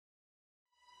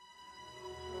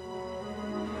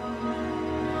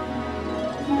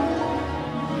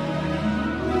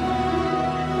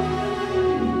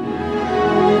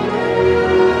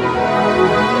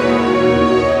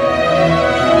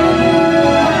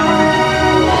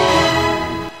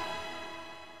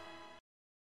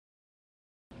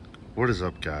What is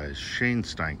up, guys? Shane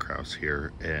Steinkraus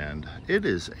here, and it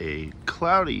is a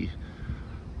cloudy,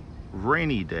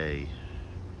 rainy day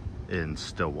in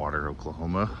Stillwater,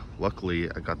 Oklahoma. Luckily,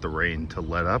 I got the rain to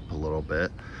let up a little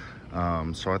bit,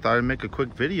 so I thought I'd make a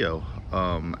quick video.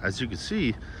 As you can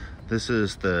see, this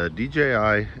is the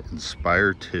DJI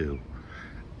Inspire 2,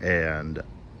 and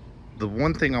the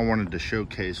one thing I wanted to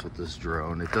showcase with this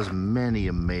drone, it does many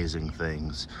amazing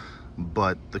things,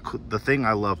 but the thing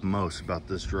I love most about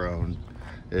this drone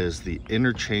is the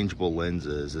interchangeable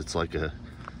lenses. It's like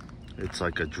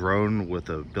a drone with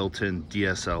a built-in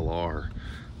DSLR,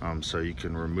 so you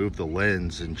can remove the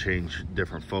lens and change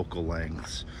different focal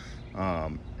lengths.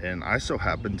 And I so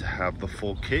happen to have the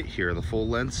full kit here, the full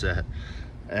lens set.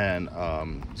 And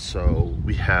so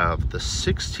we have the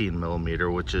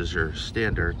 16mm, which is your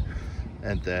standard,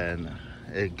 and then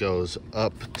it goes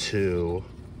up to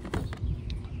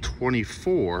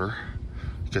 24.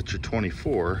 You got your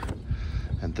 24,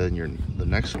 and then the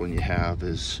next one you have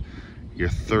is your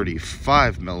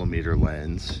 35mm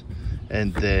lens,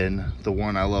 and then the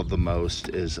one I love the most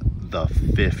is the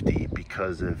 50,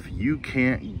 because if you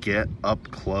can't get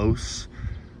up close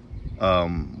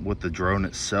with the drone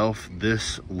itself,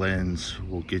 this lens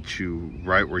will get you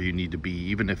right where you need to be,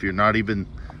 even if you're not even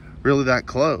really that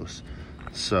close.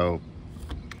 So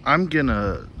I'm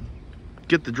gonna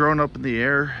get the drone up in the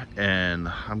air,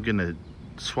 and I'm gonna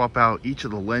swap out each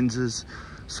of the lenses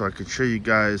so I can show you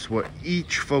guys what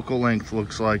each focal length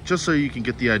looks like, just so you can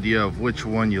get the idea of which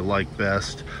one you like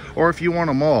best, or if you want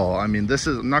them all. I mean, this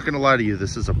is, I'm not gonna lie to you,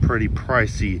 this is a pretty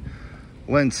pricey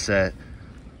lens set.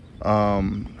 I'll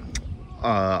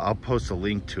post a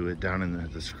link to it down in the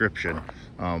description,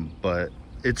 but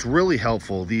it's really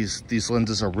helpful. These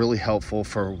lenses are really helpful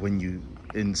for when you,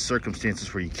 in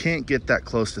circumstances where you can't get that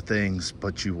close to things,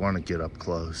 but you want to get up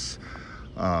close.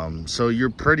 So you're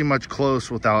pretty much close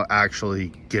without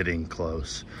actually getting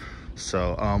close.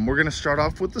 So we're going to start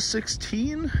off with the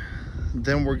 16,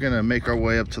 then we're going to make our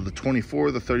way up to the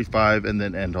 24, the 35, and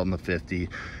then end on the 50.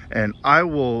 And I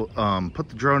will put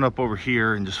the drone up over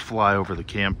here and just fly over the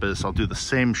campus. I'll do the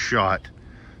same shot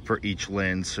for each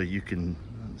lens so you can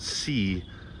see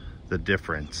the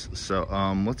difference. So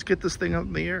let's get this thing up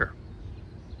in the air.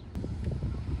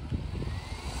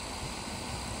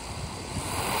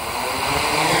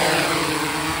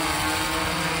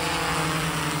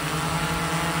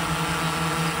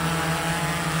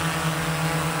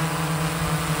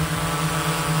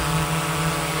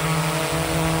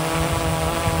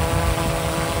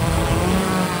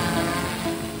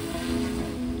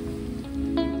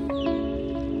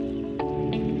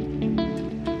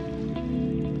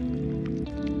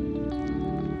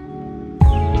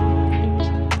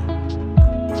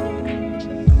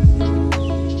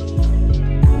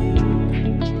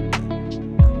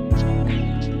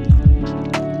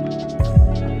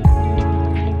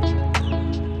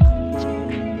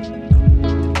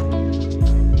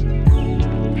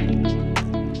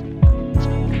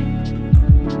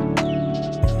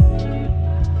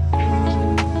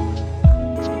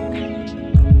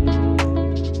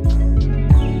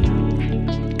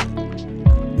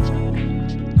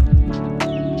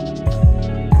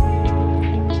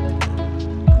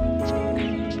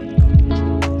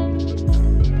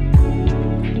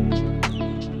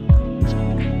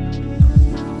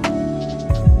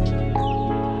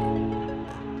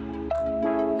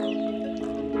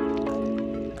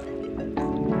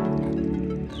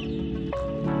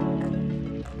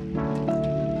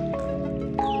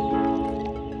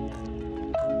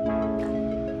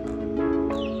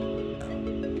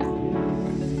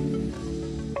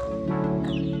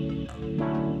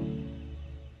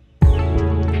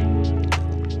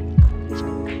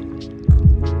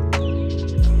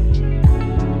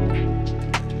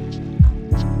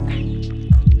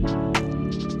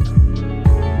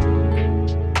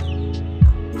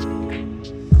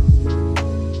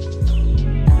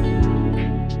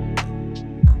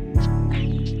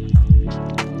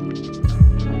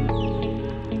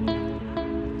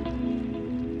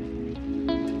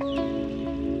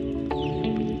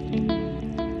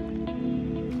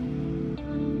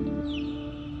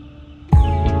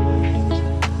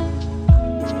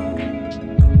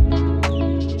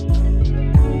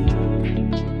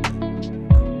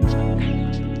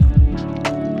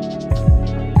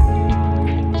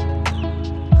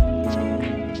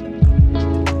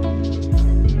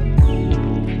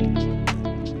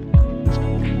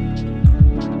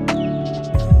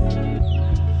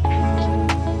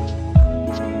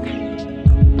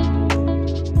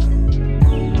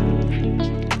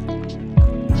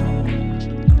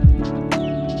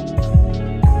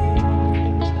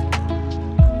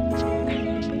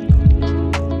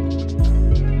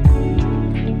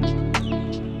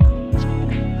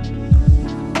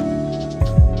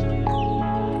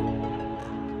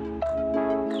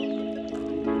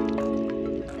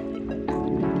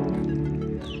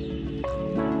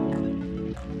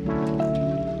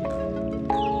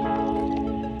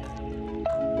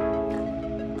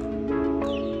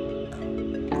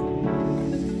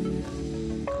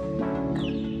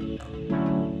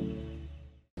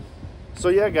 So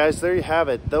yeah, guys, there you have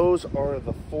it. Those are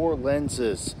the 4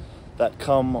 lenses that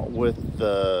come with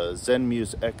the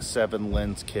Zenmuse X7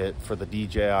 lens kit for the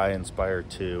DJI Inspire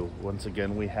 2. Once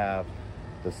again, we have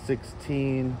the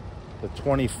 16, the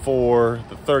 24,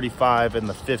 the 35, and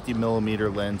the 50 millimeter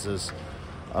lenses.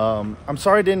 I'm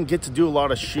sorry I didn't get to do a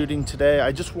lot of shooting today.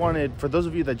 I just wanted, for those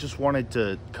of you that just wanted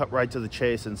to cut right to the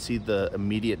chase and see the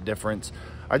immediate difference,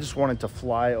 I just wanted to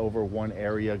fly over one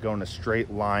area, go in a straight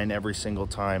line every single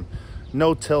time.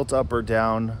 No tilt up or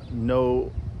down,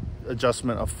 no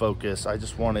adjustment of focus. I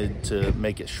just wanted to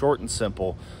make it short and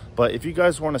simple. But if you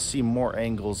guys want to see more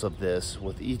angles of this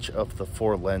with each of the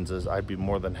 4 lenses, I'd be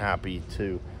more than happy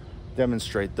to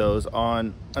demonstrate those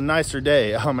on a nicer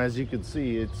day. As you can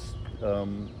see, it's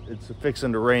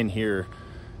fixing to rain here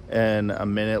in a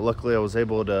minute. Luckily I was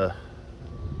able to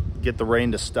get the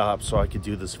rain to stop so I could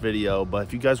do this video. But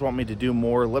if you guys want me to do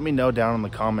more, let me know down in the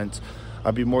comments.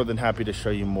 I'd be more than happy to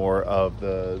show you more of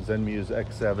the Zenmuse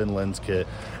X7 lens kit,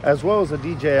 as well as the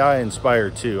DJI Inspire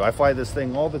 2. I fly this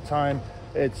thing all the time.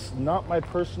 It's not my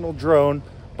personal drone,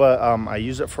 but I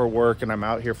use it for work and I'm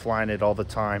out here flying it all the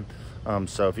time.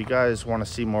 So if you guys want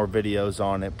to see more videos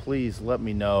on it, please let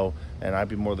me know, and I'd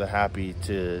be more than happy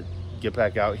to get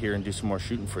back out here and do some more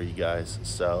shooting for you guys.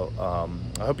 So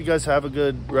I hope you guys have a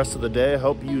good rest of the day. I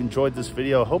hope you enjoyed this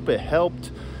video. I hope it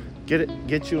helped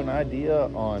get you an idea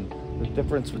on the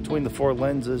difference between the 4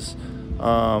 lenses,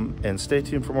 and stay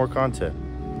tuned for more content.